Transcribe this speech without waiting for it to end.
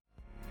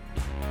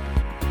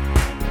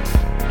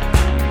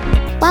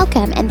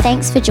Welcome and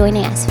thanks for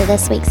joining us for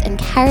this week's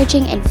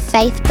encouraging and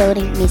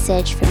faith-building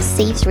message from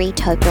C3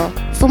 Taupo.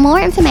 For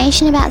more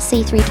information about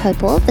C3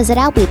 Taupo, visit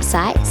our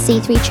website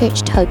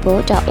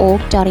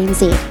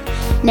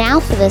c3churchtaupo.org.nz.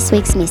 Now for this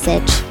week's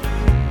message.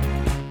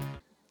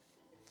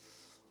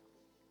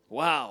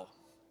 Wow,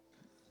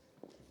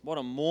 what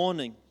a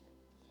morning.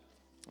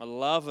 I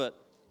love it.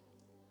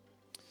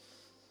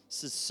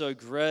 This is so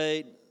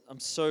great. I'm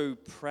so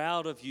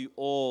proud of you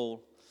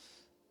all.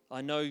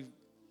 I know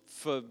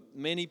for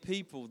many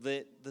people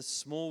that the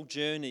small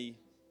journey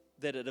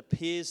that it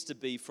appears to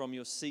be from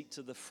your seat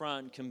to the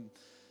front can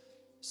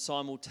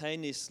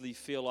simultaneously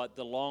feel like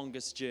the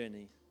longest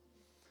journey.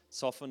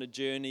 It's often a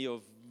journey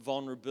of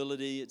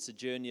vulnerability, it's a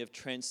journey of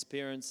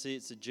transparency,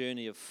 it's a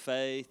journey of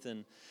faith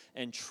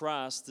and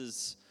trust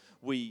as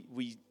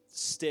we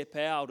step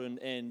out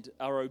and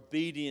are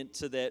obedient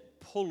to that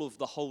pull of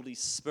the Holy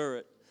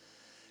Spirit.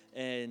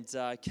 And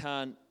I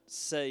can't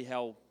say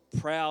how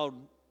proud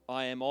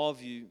I am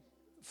of you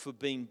for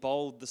being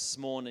bold this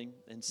morning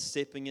and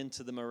stepping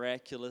into the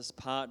miraculous,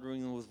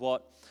 partnering with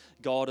what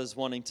God is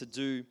wanting to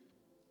do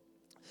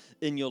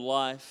in your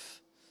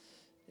life.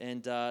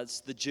 And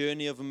it's the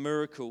journey of a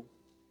miracle.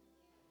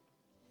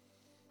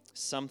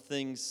 Some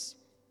things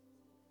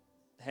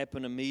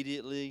happen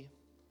immediately,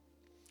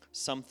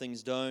 some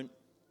things don't.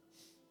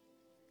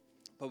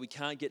 But we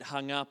can't get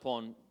hung up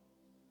on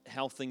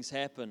how things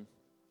happen.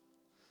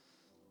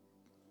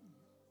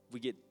 We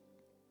get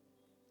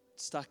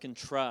stuck in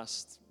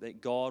trust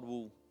that God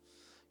will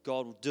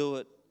do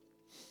it.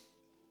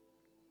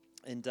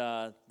 And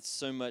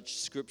so much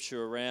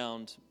scripture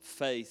around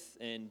faith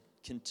and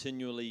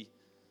continually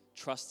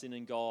trusting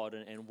in God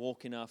and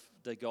walking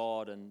after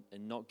God and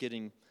not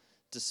getting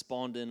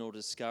despondent or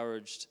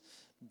discouraged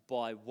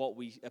by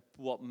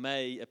what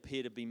may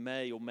appear to be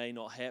may or may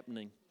not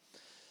happening.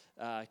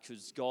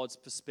 Because God's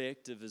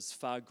perspective is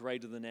far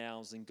greater than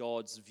ours and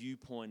God's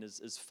viewpoint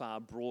is far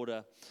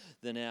broader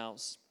than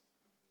ours.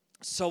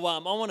 So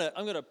I'm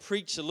going to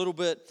preach a little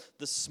bit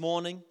this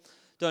morning.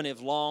 Don't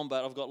have long,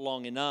 but I've got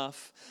long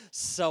enough.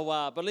 So,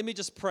 but let me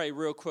just pray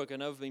real quick. I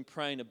know I've been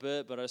praying a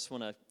bit, but I just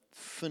want to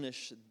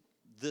finish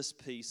this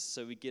piece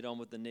so we get on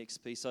with the next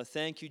piece. So I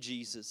thank you,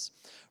 Jesus,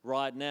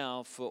 right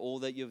now for all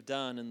that you've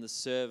done in the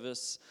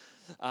service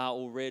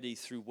already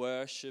through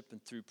worship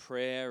and through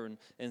prayer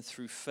and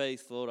through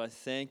faith. Lord, I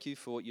thank you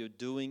for what you're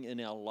doing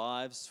in our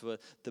lives, for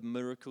the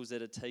miracles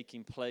that are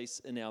taking place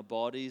in our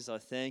bodies. I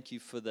thank you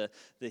for the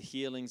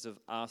healings of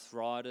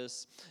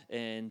arthritis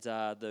and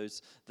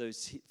those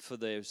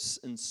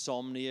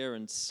insomnia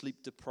and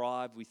sleep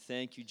deprived. We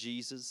thank you,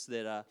 Jesus,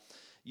 that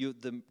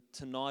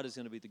tonight is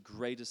going to be the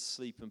greatest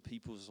sleep in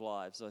people's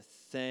lives. I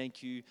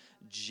thank you,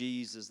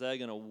 Jesus. They're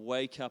going to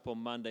wake up on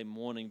Monday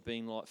morning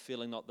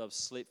feeling like they've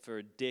slept for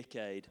a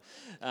decade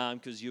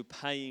because you're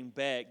paying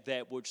back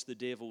that which the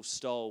devil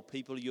stole.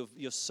 People,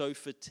 you're so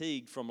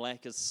fatigued from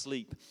lack of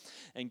sleep,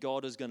 and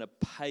God is going to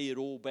pay it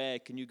all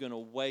back, and you're going to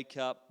wake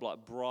up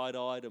like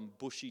bright-eyed and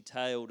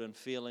bushy-tailed and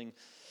feeling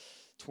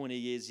 20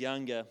 years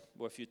younger.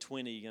 Or if you're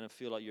 20, you're going to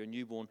feel like you're a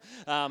newborn.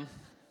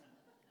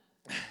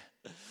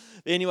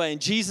 Anyway, in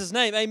Jesus'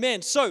 name,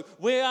 amen. So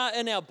we are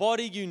in our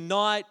Body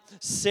Unite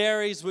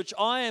series, which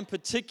I am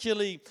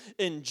particularly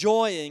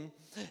enjoying.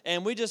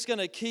 And we're just going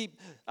to keep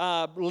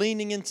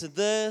leaning into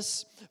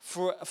this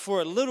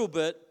for a little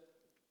bit.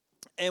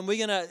 And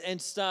we're going to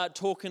start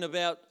talking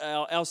about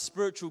our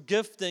spiritual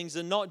giftings,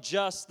 and not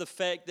just the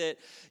fact that,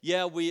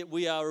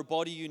 we are a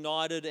body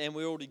united and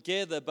we're all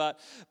together, but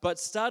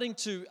starting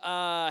to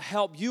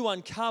help you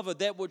uncover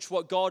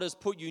what God has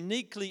put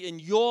uniquely in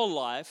your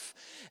life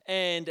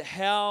and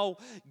how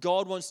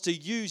God wants to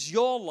use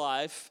your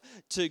life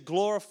to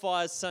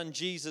glorify His Son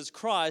Jesus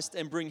Christ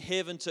and bring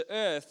heaven to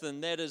earth.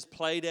 And that is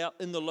played out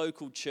in the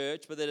local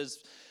church, but that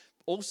is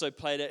also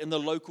played out in the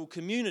local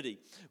community,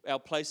 our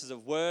places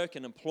of work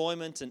and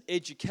employment and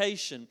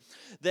education,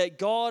 that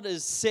God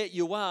has set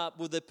you up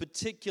with a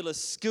particular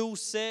skill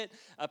set,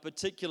 a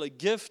particular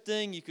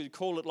gifting. You could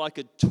call it like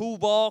a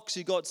toolbox.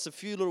 You got a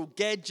few little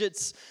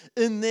gadgets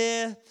in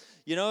there.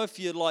 You know, if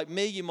you're like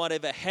me, you might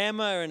have a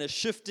hammer and a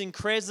shifting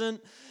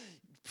crescent,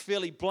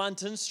 fairly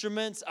blunt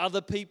instruments.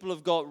 Other people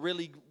have got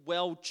really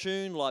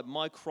well-tuned like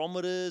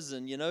micrometers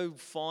and,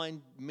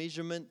 fine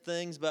measurement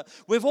things. But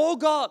we've all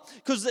got,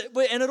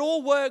 and it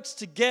all works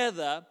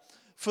together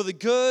for the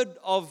good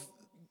of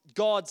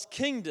God's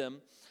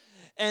kingdom.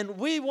 And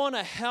we want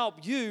to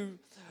help you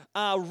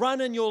run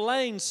in your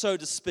lane, so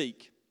to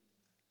speak.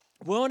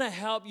 We want to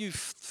help you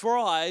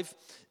thrive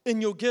in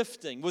your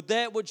gifting, with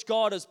that which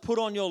God has put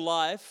on your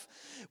life.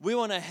 We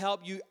want to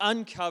help you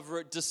uncover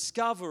it,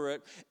 discover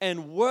it,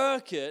 and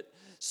work it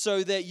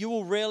so that you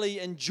will really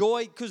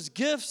enjoy. Because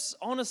gifts,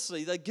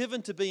 honestly, they're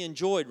given to be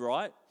enjoyed,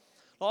 right?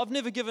 I've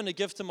never given a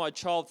gift to my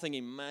child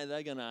thinking, man,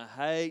 they're going to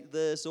hate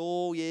this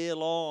all year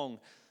long.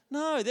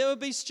 No, that would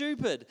be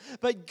stupid.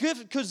 But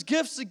because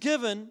gifts are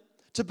given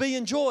to be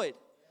enjoyed.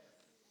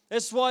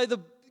 That's why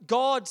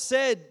God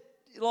said,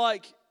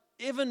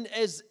 even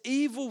as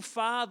evil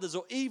fathers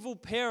or evil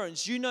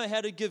parents, you know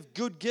how to give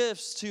good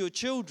gifts to your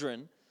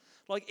children.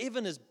 Like,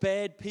 even as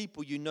bad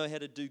people, you know how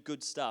to do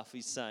good stuff,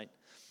 he's saying.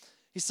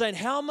 He's saying,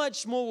 how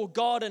much more will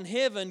God in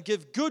heaven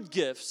give good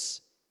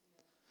gifts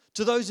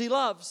to those he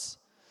loves?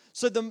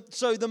 So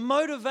the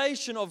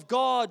motivation of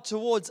God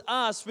towards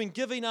us when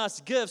giving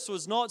us gifts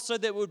was not so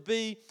that it would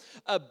be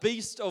a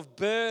beast of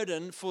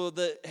burden for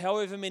the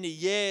however many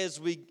years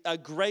we are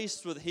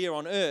graced with here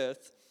on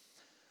earth,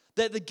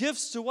 that the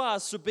gifts to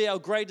us would be our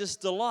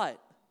greatest delight.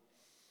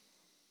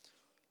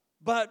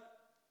 But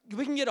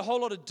we can get a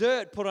whole lot of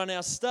dirt put on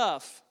our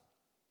stuff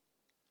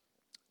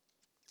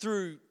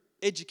through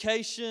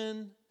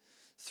education,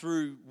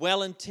 through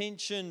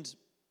well-intentioned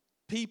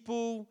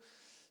people,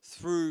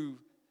 through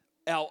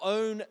our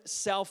own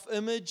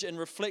self-image and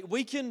reflect.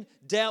 We can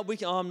doubt,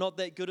 oh, I'm not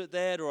that good at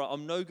that, or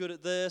I'm no good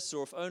at this,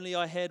 or if only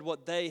I had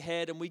what they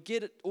had, and we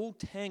get it all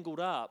tangled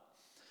up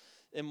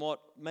in what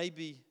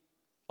maybe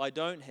I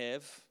don't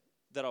have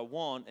that I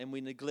want, and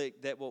we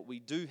neglect that what we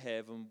do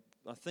have, and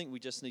I think we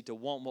just need to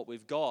want what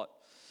we've got,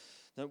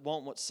 don't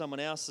want what someone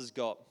else has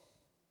got.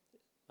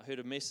 I heard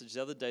a message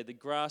the other day, the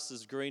grass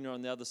is greener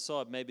on the other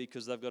side, maybe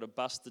because they've got a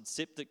busted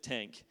septic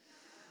tank.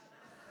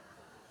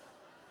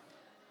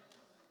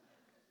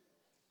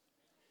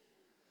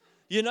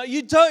 You know,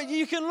 you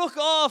can look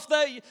off,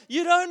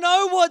 you don't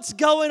know what's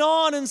going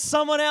on in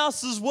someone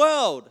else's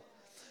world.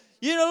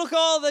 You know, look,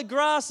 oh, the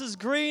grass is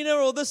greener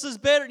or this is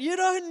better. You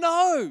don't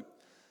know.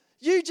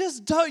 You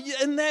just don't,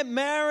 in that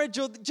marriage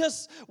or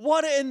just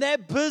what in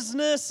that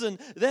business and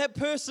that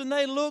person,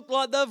 they look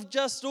like they've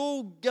just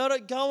all got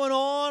it going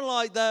on,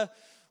 like they're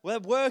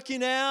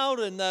working out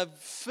and they're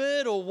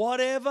fit or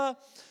whatever.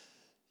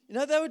 You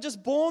know, they were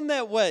just born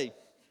that way.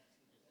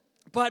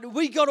 But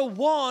we got to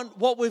want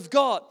what we've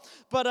got.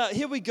 But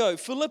here we go.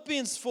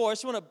 Philippians 4. I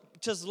just want to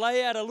just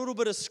lay out a little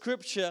bit of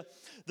scripture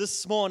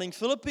this morning.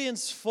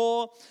 Philippians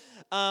 4,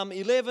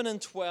 11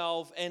 and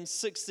 12 and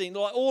 16.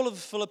 Like all of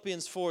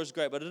Philippians 4 is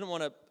great, but I didn't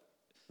want to,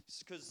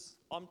 because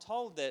I'm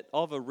told that I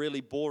have a really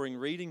boring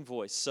reading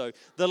voice. So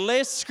the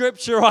less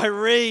scripture I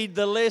read,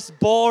 the less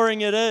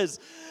boring it is.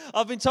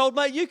 I've been told,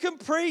 mate, you can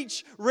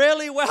preach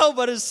really well,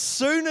 but as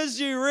soon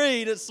as you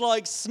read, it's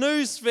like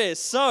snooze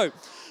fest.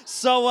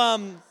 So,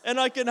 and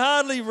I can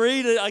hardly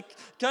read it. I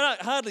can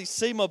hardly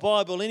see my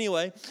Bible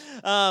anyway.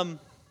 It's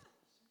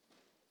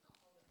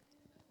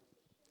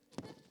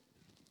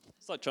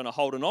like trying to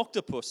hold an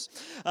octopus.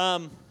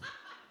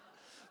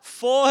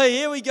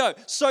 Here we go.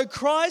 So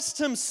Christ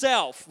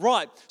himself,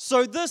 right.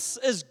 So this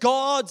is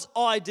God's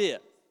idea.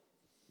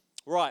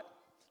 Right.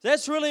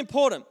 That's really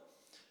important.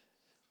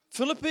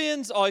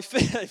 Ephesians,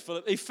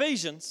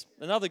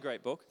 another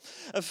great book.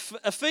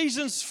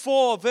 Ephesians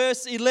 4,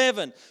 verse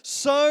 11.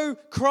 So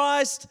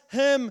Christ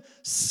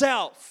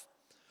himself.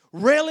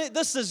 Really,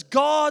 this is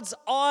God's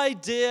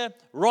idea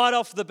right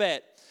off the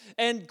bat.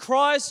 And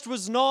Christ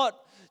was not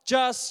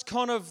just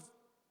kind of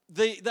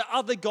the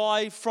other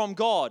guy from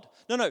God.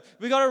 No.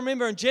 We got to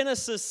remember in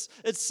Genesis,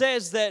 it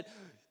says that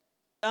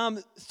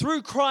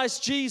through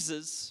Christ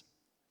Jesus,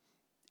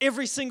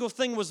 every single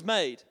thing was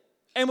made.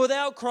 And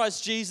without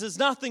Christ Jesus,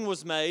 nothing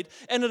was made.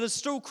 And it is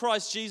still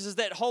Christ Jesus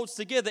that holds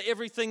together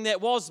everything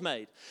that was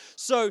made.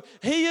 So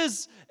He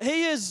is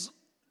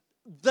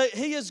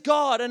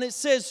God. And it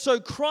says, so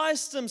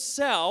Christ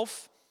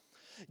himself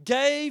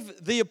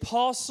gave the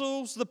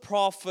apostles, the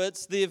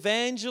prophets, the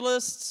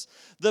evangelists,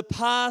 the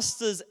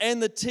pastors,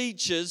 and the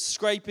teachers,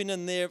 scraping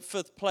in their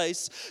fifth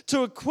place,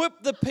 to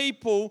equip the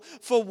people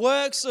for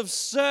works of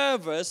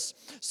service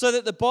so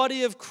that the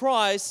body of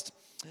Christ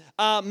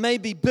may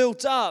be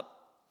built up.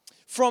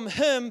 From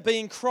him,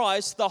 being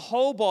Christ, the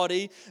whole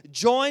body,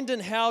 joined and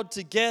held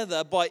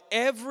together by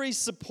every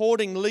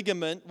supporting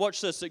ligament, watch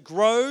this, it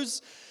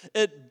grows,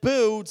 it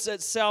builds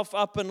itself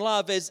up in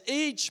love as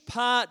each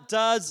part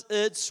does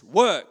its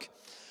work.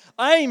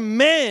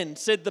 Amen,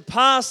 said the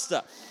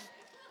pastor.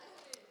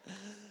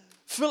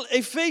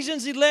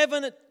 Ephesians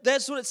 11,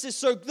 that's what it says.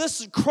 So this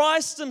is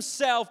Christ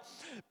himself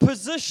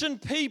position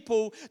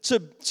people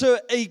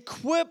to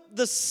equip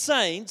the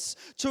saints,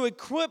 to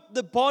equip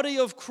the body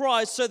of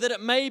Christ so that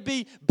it may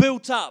be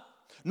built up.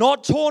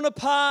 Not torn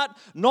apart,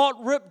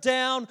 not ripped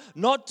down,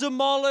 not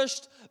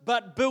demolished,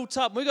 but built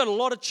up. We've got a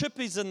lot of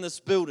chippies in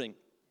this building,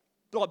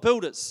 like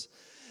builders.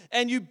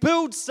 And you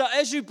build stuff,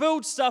 as you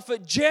build stuff,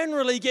 it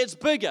generally gets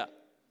bigger.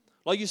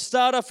 Like you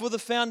start off with a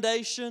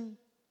foundation,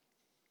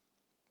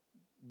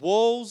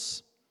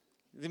 walls.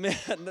 No,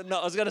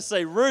 I was going to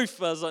say roof.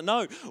 I was like,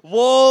 no,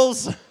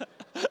 walls.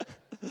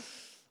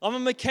 I'm a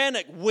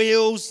mechanic.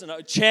 Wheels,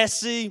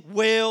 chassis,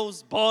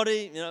 wheels,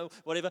 body,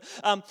 whatever.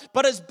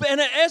 But as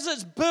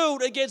it's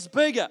built, it gets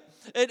bigger.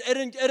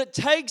 It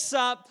takes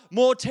up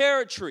more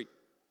territory.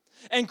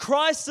 And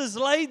Christ has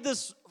laid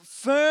this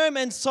firm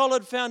and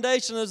solid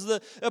foundation, as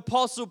the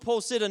Apostle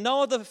Paul said, and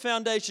no other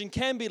foundation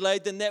can be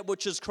laid than that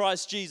which is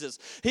Christ Jesus.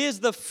 Here's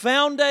the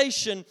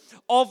foundation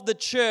of the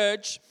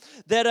church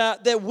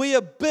that we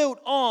are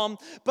built on,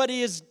 but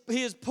he has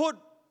put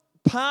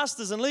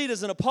pastors and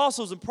leaders and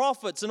apostles and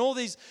prophets and all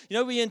these,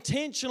 we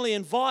intentionally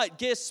invite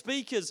guest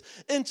speakers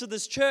into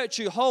this church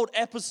who hold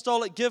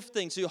apostolic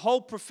giftings, who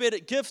hold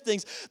prophetic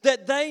giftings,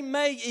 that they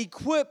may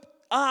equip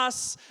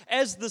us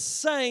as the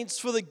saints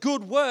for the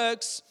good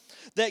works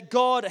that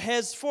God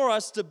has for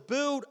us to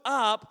build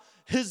up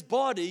His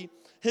body,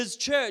 His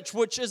church,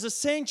 which is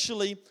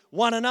essentially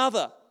one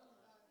another.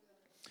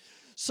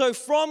 So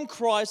from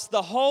Christ,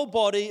 the whole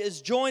body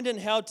is joined and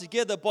held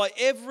together by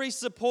every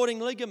supporting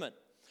ligament.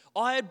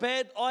 I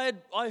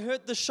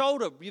hurt the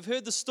shoulder. You've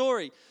heard the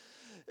story.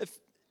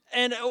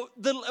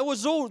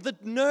 The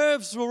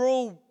nerves were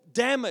all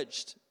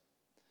damaged.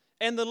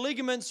 And the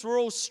ligaments were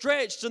all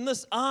stretched. And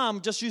this arm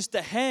just used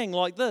to hang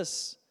like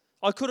this.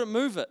 I couldn't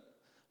move it.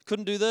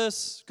 Couldn't do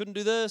this. Couldn't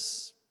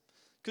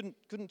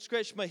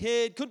scratch my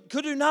head. Could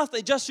do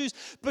nothing. Just used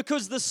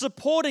because the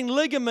supporting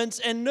ligaments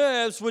and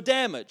nerves were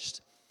damaged.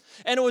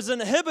 And it was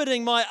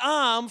inhibiting my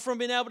arm from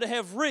being able to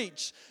have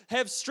reach,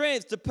 have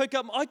strength to pick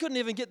up. I couldn't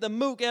even get the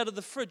milk out of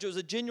the fridge. It was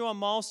a genuine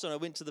milestone. I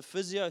went to the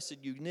physio. I said,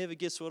 "You never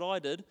guess what I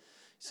did." He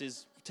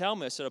says, "Tell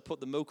me." I said, "I put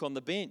the milk on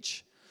the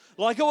bench."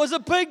 Like it was a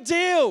big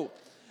deal.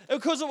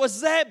 Because it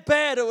was that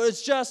bad. It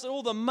was just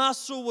all the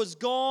muscle was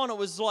gone. It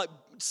was like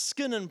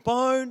skin and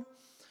bone.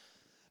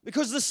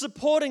 Because the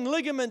supporting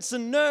ligaments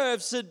and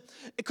nerves,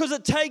 because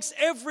it takes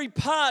every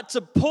part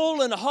to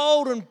pull and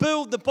hold and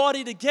build the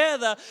body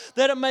together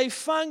that it may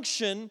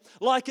function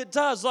like it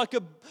does. Like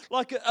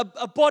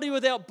a body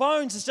without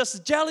bones is just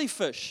a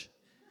jellyfish.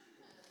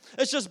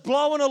 It's just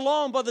blowing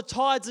along by the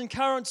tides and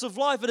currents of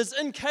life. It is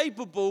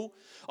incapable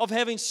of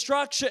having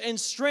structure and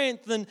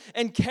strength and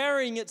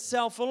carrying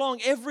itself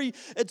along.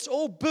 It's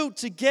all built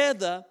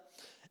together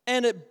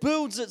and it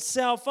builds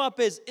itself up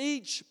as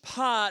each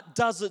part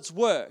does its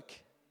work.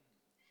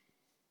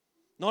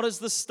 Not as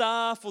the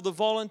staff or the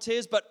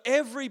volunteers, but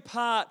every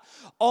part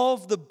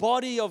of the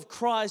body of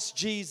Christ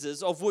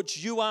Jesus, of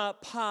which you are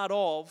part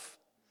of,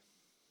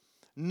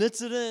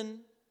 knitted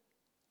in.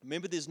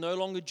 Remember, there's no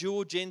longer Jew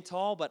or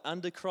Gentile, but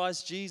under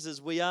Christ Jesus,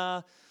 we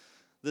are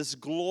this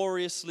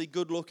gloriously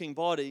good-looking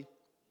body.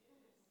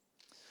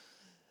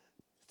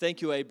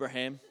 Thank you,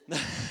 Abraham.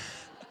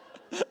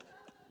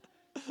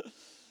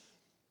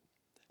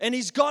 And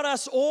He's got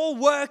us all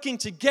working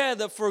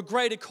together for a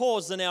greater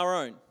cause than our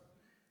own.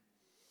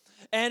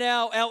 And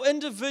our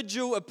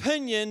individual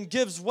opinion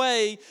gives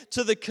way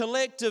to the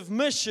collective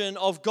mission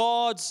of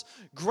God's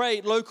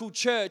great local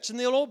church. And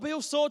there'll be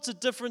all sorts of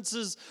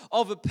differences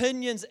of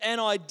opinions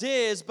and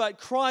ideas, but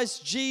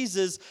Christ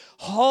Jesus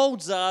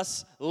holds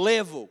us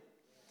level.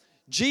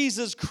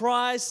 Jesus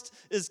Christ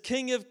is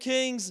King of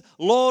Kings,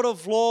 Lord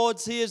of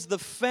Lords. He is the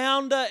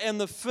founder and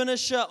the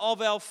finisher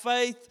of our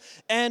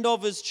faith and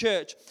of His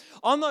church.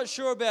 I'm not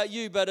sure about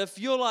you, but if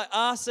you're like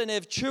us and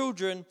have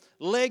children,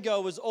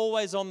 Lego is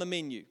always on the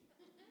menu.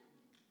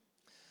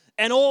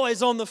 And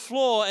always on the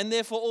floor, and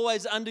therefore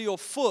always under your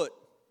foot.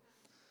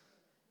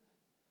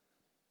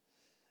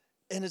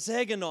 And it's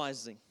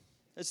agonizing.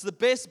 It's the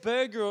best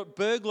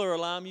burglar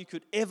alarm you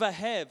could ever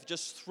have.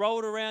 Just throw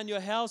it around your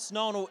house.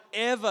 No one will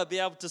ever be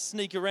able to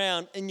sneak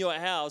around in your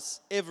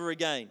house ever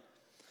again.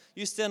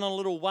 You stand on a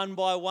little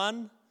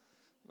 1x1,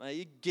 mate,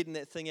 you're getting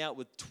that thing out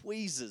with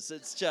tweezers.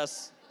 It's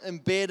just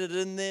embedded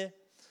in there.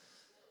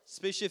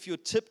 Especially if you're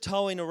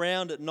tiptoeing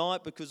around at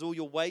night because all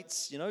your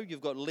weights,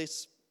 you've got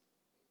less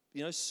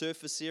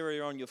surface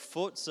area on your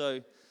foot, so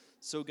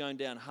still going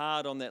down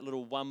hard on that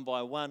little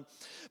 1x1.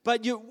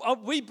 But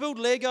we build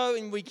Lego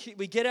and we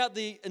get out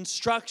the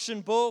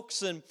instruction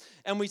books and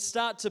we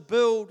start to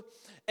build.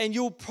 And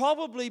you'll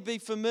probably be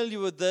familiar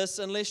with this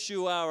unless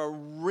you are a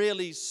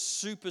really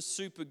super,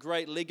 super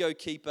great Lego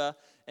keeper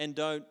and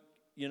don't,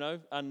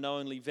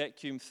 unknowingly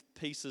vacuum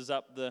pieces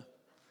up the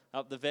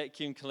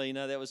vacuum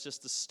cleaner. That was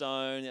just a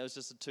stone. That was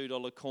just a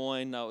 $2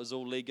 coin. No, it was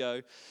all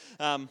Lego.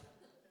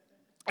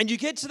 And you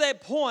get to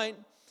that point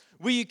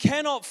where you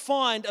cannot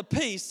find a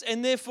piece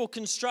and therefore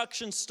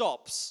construction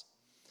stops.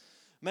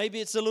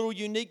 Maybe it's a little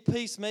unique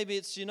piece. Maybe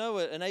it's, an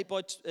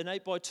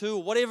 8x2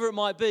 or whatever it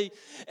might be.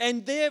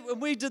 And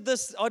I did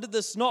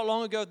this not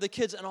long ago with the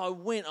kids, and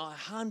I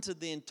hunted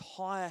the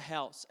entire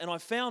house and I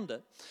found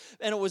it.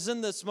 And it was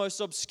in this most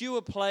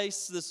obscure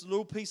place, this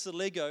little piece of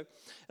Lego. And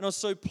I was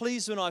so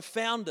pleased when I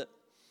found it.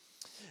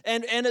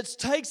 And it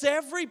takes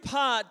every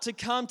part to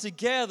come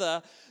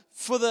together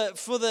for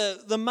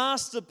the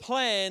master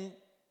plan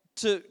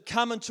to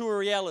come into a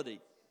reality.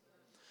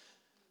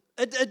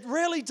 It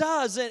really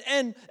does.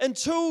 And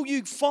until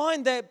you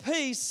find that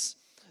piece,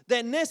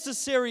 that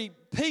necessary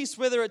piece,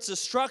 whether it's a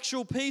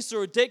structural piece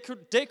or a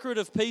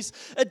decorative piece,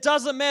 it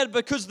doesn't matter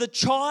because the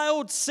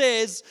child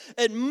says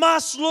it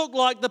must look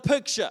like the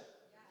picture.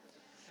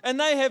 And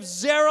they have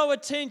zero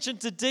attention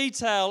to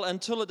detail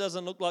until it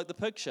doesn't look like the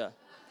picture.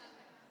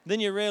 Then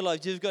you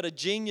realize you've got a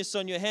genius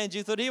on your hands.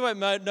 You thought he won't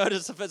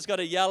notice if it's got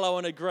a yellow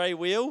and a grey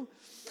wheel.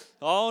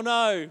 Oh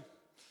no.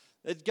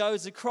 It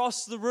goes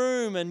across the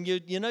room and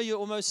you're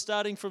almost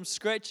starting from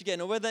scratch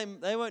again. Or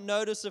they won't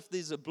notice if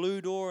there's a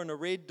blue door and a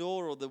red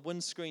door or the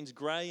windscreen's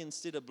grey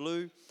instead of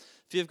blue.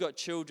 If you've got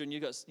children, you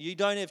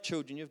don't have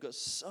children, you've got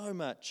so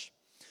much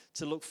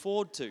to look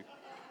forward to.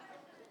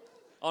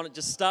 On it,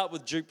 just start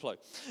with Duplo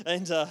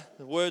and the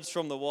words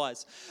from the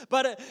wise.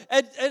 But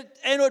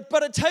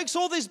it takes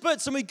all these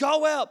bits, and we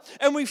go out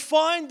and we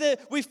find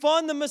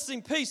the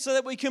missing piece so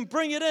that we can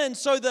bring it in.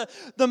 So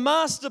the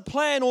master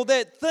plan, or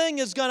that thing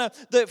is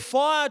that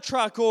fire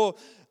truck, or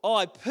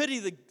I pity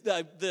the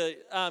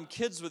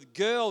kids with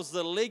girls,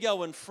 the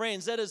Lego and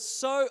Friends. That is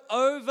so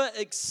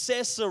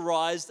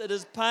over-accessorized, it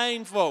is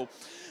painful.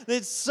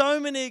 There's so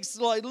many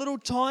like little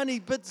tiny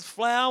bits,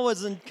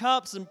 flowers and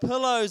cups and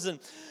pillows and,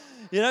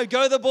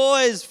 go the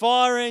boys,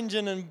 fire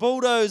engine and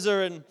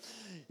bulldozer and,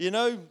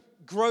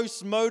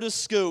 gross motor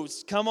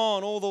skills. Come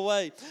on, all the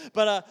way.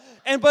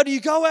 But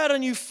you go out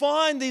and you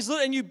find these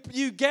little, and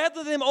you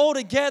gather them all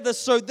together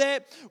so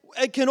that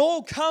it can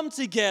all come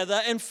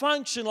together and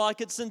function like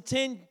it's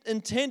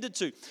intended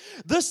to.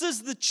 This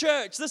is the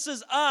church. This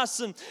is us,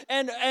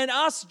 and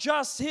us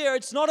just here.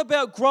 It's not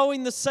about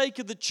growing the sake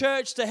of the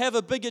church to have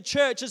a bigger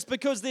church. It's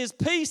because there's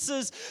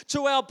pieces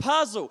to our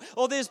puzzle,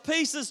 or there's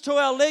pieces to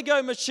our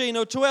Lego machine,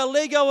 or to our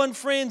Lego and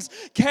Friends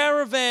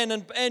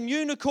caravan and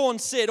unicorn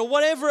set, or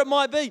whatever it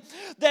might be,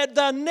 that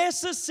the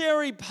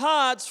necessary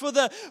parts for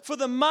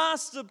the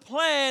master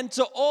plan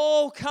to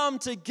all come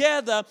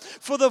together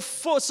so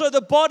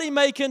the body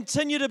may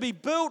continue to be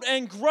built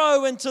and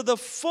grow into the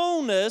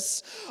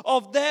fullness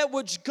of that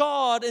which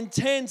God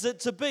intends it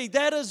to be.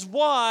 That is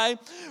why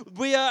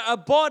we are a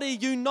body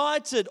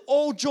united,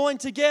 all joined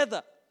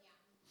together.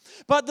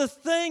 But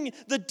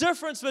the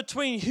difference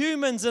between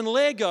humans and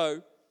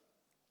Lego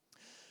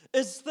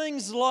is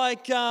things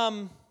like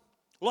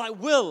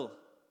will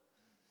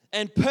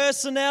and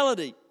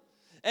personality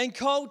and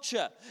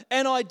culture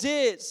and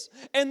ideas.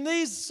 And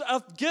these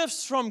are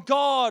gifts from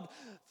God,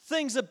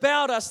 things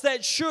about us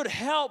that should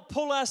help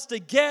pull us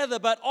together,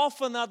 but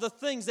often are the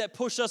things that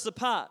push us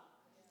apart.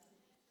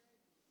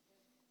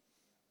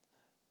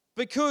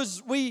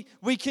 Because we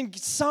can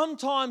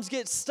sometimes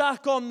get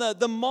stuck on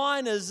the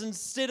minors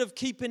instead of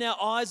keeping our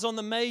eyes on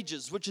the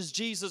majors, which is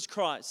Jesus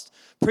Christ,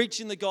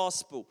 preaching the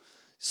gospel,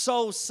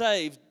 souls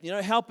saved,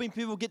 helping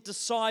people get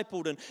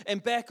discipled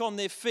and back on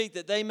their feet,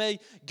 that they may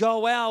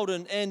go out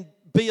and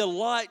be a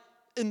light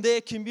in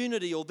their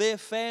community or their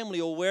family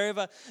or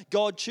wherever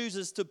God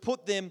chooses to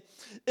put them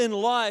in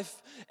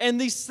life. And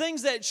these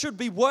things that should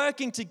be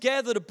working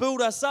together to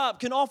build us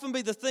up can often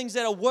be the things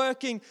that are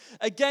working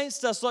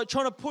against us, like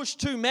trying to push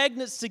two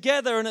magnets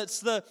together, and it's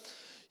the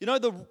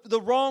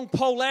wrong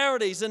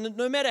polarities. And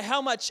no matter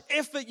how much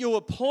effort you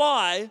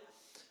apply,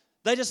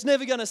 they're just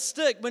never going to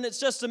stick. When it's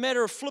just a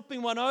matter of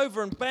flipping one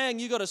over and bang,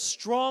 you got a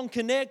strong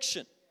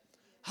connection.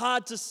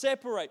 Hard to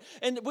separate.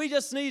 And we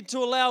just need to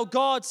allow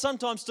God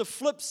sometimes to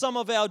flip some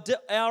of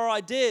our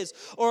ideas,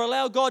 or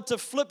allow God to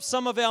flip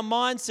some of our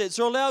mindsets,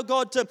 or allow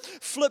God to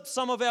flip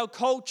some of our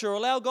culture, or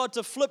allow God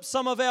to flip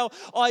some of our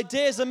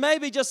ideas, and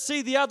maybe just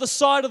see the other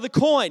side of the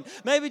coin.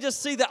 Maybe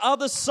just see the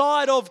other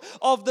side of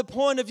the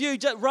point of view,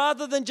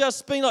 rather than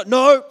just being like,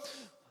 no,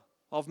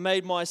 I've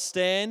made my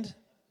stand,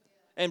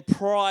 and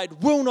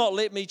pride will not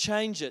let me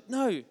change it.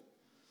 No.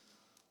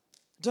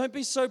 Don't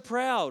be so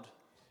proud.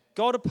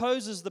 God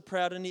opposes the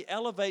proud and He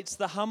elevates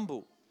the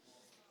humble.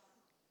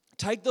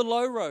 Take the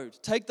low road.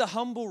 Take the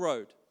humble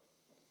road.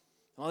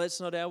 Oh,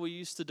 that's not how we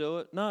used to do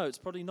it. No, it's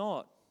probably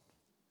not.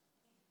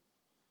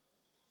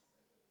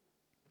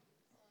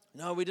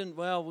 No, we didn't.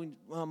 Well,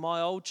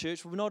 my old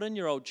church. We're not in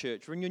your old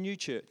church. We're in your new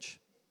church.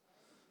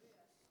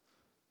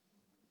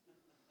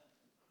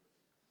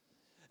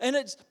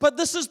 But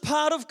this is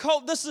part of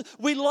cult.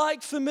 We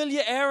like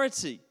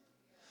familiarity.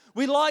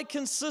 We like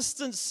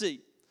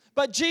consistency.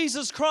 But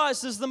Jesus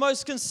Christ is the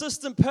most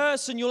consistent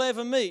person you'll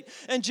ever meet.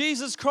 And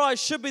Jesus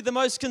Christ should be the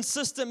most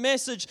consistent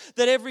message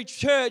that every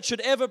church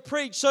should ever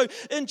preach. So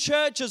in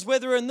churches,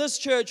 whether in this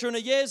church or in a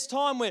year's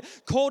time, we're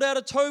called out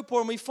of Taupo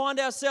and we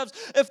find ourselves,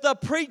 if they're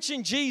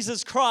preaching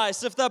Jesus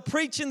Christ, if they're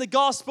preaching the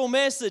gospel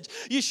message,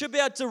 you should be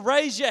able to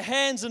raise your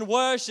hands in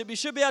worship. You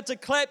should be able to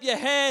clap your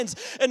hands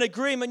in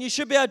agreement. You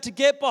should be able to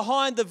get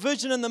behind the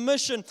vision and the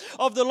mission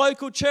of the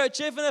local church,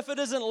 even if it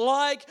isn't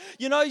like,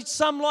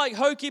 some like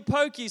hokey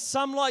pokey,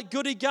 some like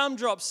goody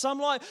gumdrops, some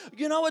like,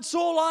 it's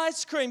all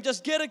ice cream.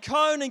 Just get a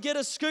cone and get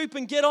a scoop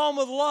and get on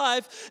with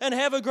life and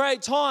have a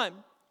great time.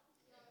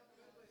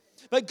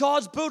 But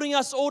God's building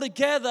us all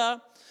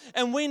together,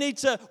 and we need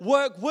to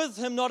work with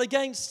Him, not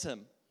against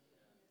Him.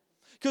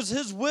 Because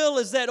His will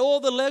is that all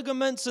the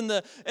ligaments and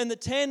the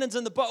tendons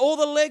and all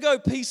the Lego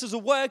pieces are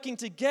working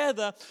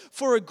together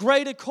for a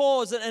greater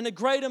cause and a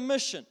greater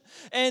mission.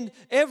 And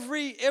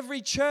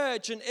every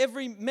church and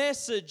every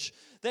message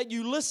that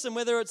you listen,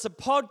 whether it's a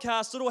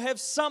podcast, it'll have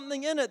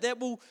something in it that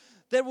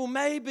will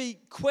maybe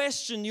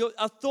question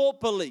a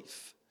thought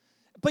belief.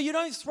 But you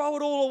don't throw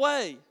it all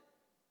away.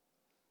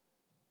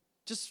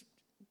 Just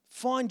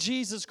find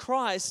Jesus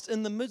Christ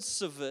in the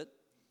midst of it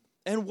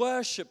and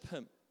worship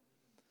Him.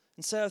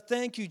 And say, oh,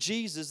 thank you,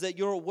 Jesus, that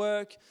you're at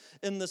work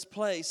in this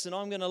place, and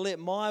I'm going to let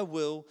my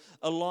will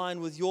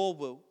align with your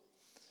will.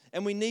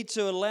 And we need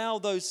to allow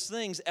those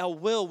things, our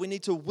will, we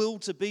need to will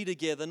to be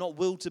together, not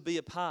will to be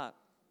apart.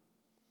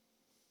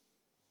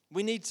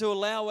 We need to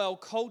allow our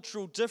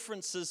cultural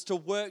differences to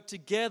work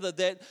together,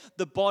 that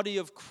the body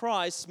of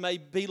Christ may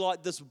be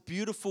like this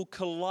beautiful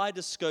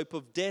kaleidoscope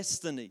of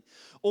destiny.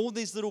 All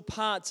these little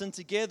parts in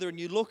together, and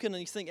you look in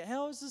and you think,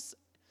 how is this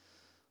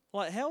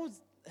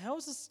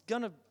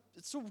going to,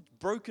 it's all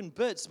broken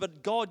bits,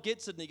 but God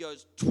gets it and He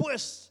goes,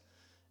 twist.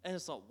 And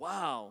it's like,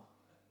 wow.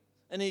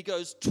 And He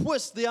goes,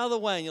 twist the other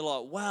way. And you're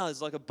like, wow,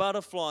 there's like a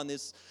butterfly in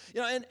this.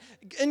 And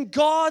in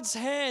God's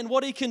hand,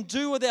 what He can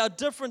do with our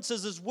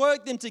differences is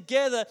work them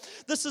together.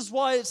 This is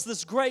why it's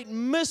this great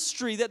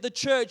mystery that the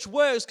church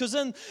works, because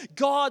in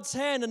God's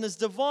hand and His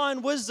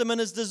divine wisdom and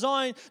His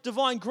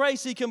divine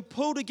grace, He can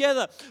pull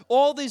together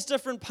all these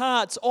different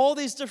parts, all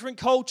these different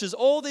cultures,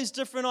 all these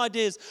different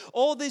ideas,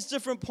 all these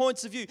different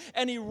points of view.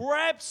 And He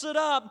wraps it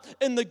up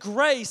in the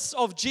grace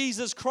of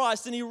Jesus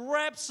Christ. And He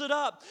wraps it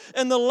up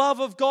in the love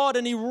of God.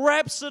 And He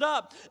wraps it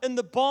up in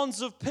the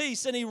bonds of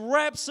peace, and He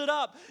wraps it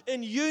up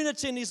in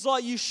unity. And He's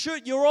like,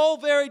 you're all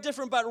very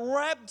different, but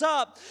wrapped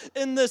up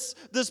in this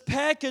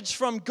package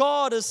from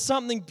God is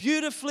something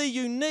beautifully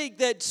unique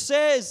that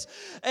says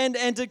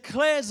and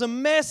declares a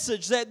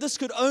message that this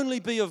could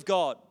only be of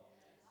God.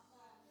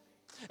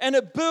 And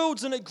it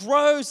builds and it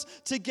grows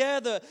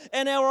together,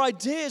 and our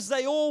ideas,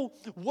 they all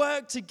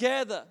work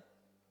together.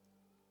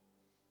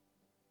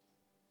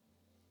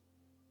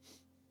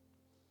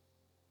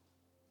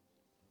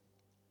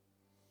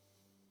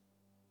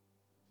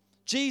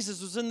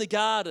 Jesus was in the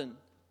garden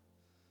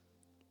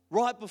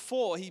right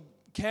before He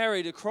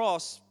carried a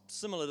cross,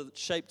 similar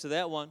shape to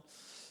that one,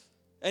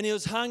 and He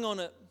was hung on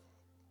it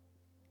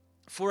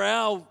for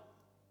our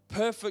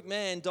perfect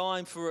man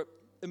dying for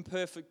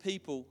imperfect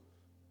people,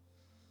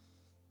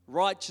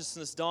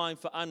 righteousness dying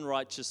for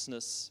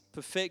unrighteousness,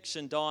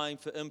 perfection dying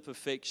for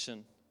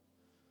imperfection,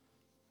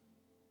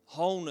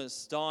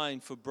 wholeness dying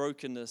for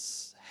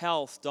brokenness,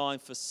 health dying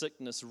for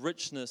sickness,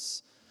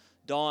 richness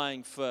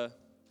dying for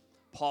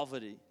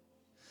poverty.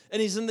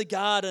 And He's in the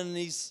garden, and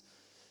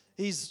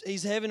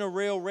he's having a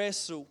real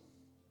wrestle.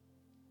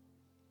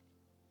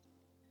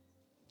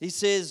 He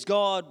says,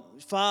 God,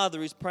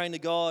 Father, He's praying to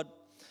God,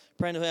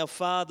 praying to our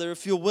Father,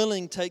 if You're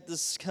willing, take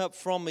this cup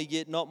from me,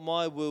 yet not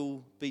my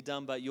will be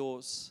done but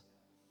Yours.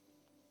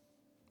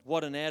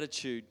 What an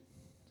attitude.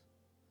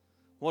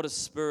 What a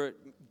spirit.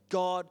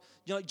 God,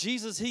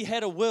 Jesus, He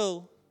had a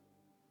will.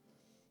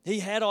 He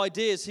had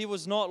ideas. He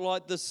was not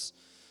like this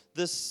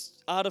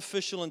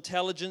artificial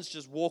intelligence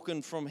just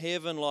walking from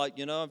heaven like,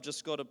 I've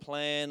just got a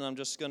plan, I'm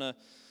just going to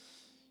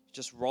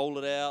just roll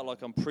it out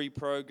like I'm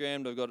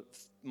pre-programmed. I've got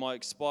my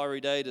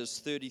expiry date is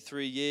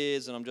 33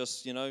 years and I'm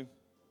just, No.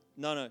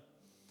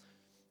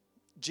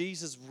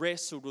 Jesus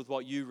wrestled with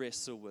what you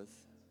wrestle with.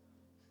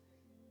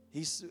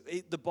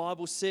 The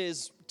Bible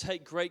says,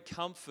 take great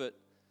comfort.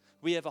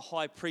 We have a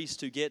high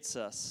priest who gets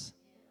us.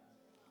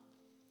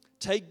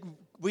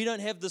 We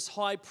don't have this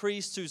high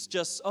priest who's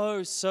just,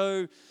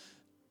 so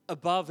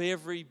above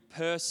every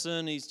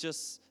person. He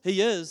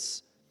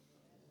is,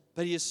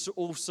 but He is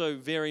also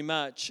very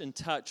much in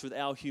touch with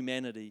our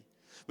humanity.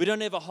 We don't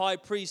have a high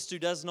priest who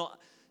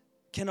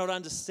cannot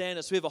understand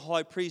us. We have a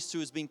high priest who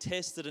has been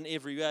tested in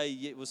every way,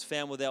 yet was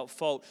found without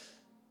fault.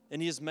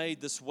 And He has made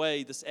this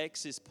way, this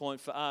access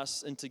point for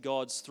us into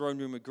God's throne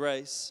room of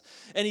grace.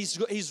 And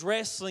he's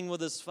wrestling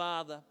with His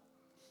Father,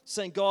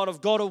 saying, God,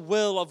 I've got a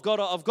will. I've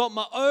got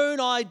my own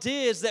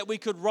ideas that we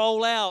could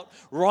roll out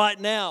right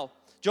now.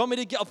 Do you want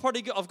me to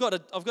I've got a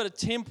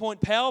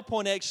 10-point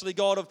PowerPoint actually,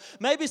 God, of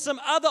maybe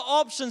some other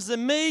options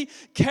than me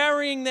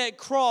carrying that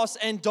cross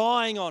and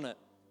dying on it.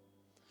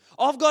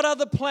 I've got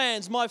other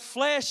plans. My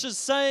flesh is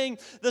saying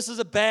this is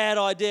a bad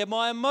idea.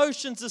 My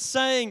emotions are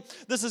saying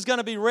this is going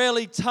to be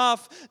really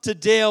tough to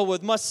deal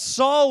with. My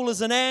soul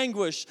is in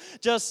anguish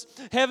just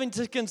having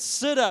to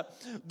consider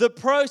the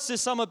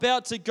process I'm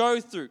about to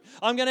go through.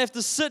 I'm going to have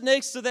to sit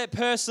next to that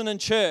person in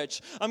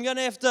church. I'm going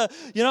to have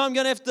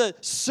to,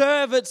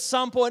 serve at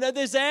some point.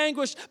 There's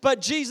anguish,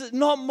 but Jesus,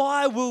 not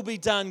my will be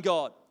done,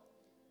 God.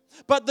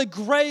 But the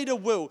greater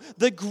will,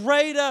 the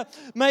greater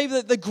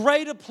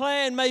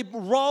plan may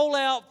roll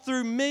out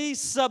through me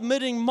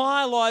submitting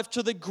my life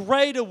to the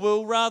greater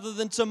will rather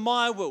than to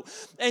my will.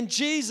 And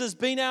Jesus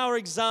being our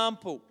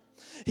example,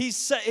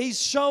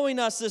 He's showing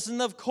us this, and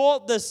they've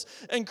caught this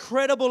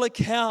incredible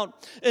account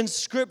in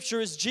Scripture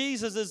as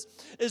Jesus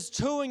is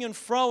toing and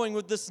froing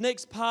with this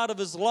next part of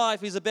His life.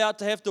 He's about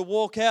to have to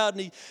walk out,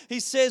 and he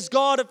says,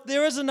 God, if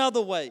there is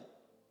another way,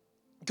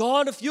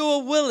 God, if you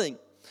are willing,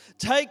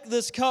 take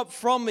this cup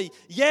from me.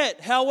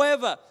 Yet,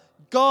 however,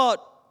 God,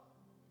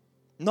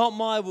 not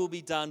my will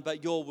be done,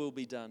 but Your will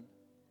be done.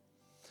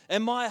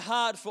 And my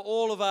heart for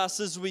all of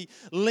us as we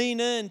lean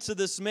into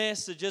this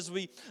message, as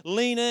we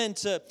lean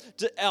into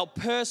our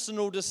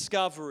personal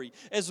discovery,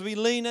 as we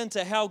lean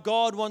into how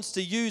God wants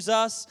to use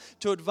us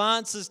to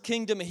advance His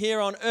kingdom here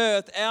on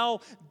earth, our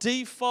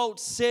default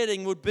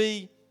setting would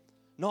be,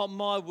 not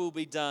my will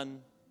be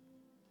done,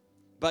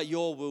 but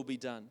Your will be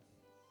done.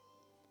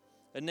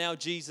 And now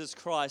Jesus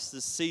Christ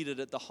is seated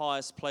at the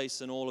highest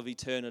place in all of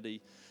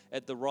eternity,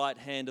 at the right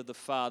hand of the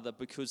Father,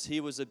 because he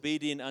was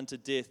obedient unto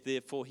death,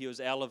 therefore he was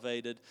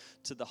elevated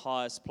to the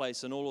highest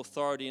place. And all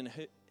authority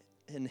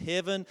in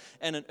heaven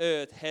and in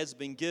earth has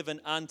been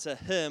given unto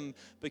him,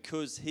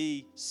 because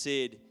he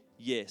said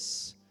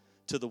yes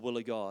to the will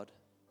of God.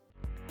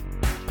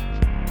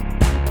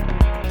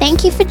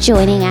 Thank you for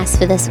joining us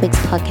for this week's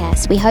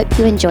podcast. We hope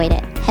you enjoyed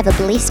it. Have a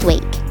blessed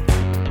week.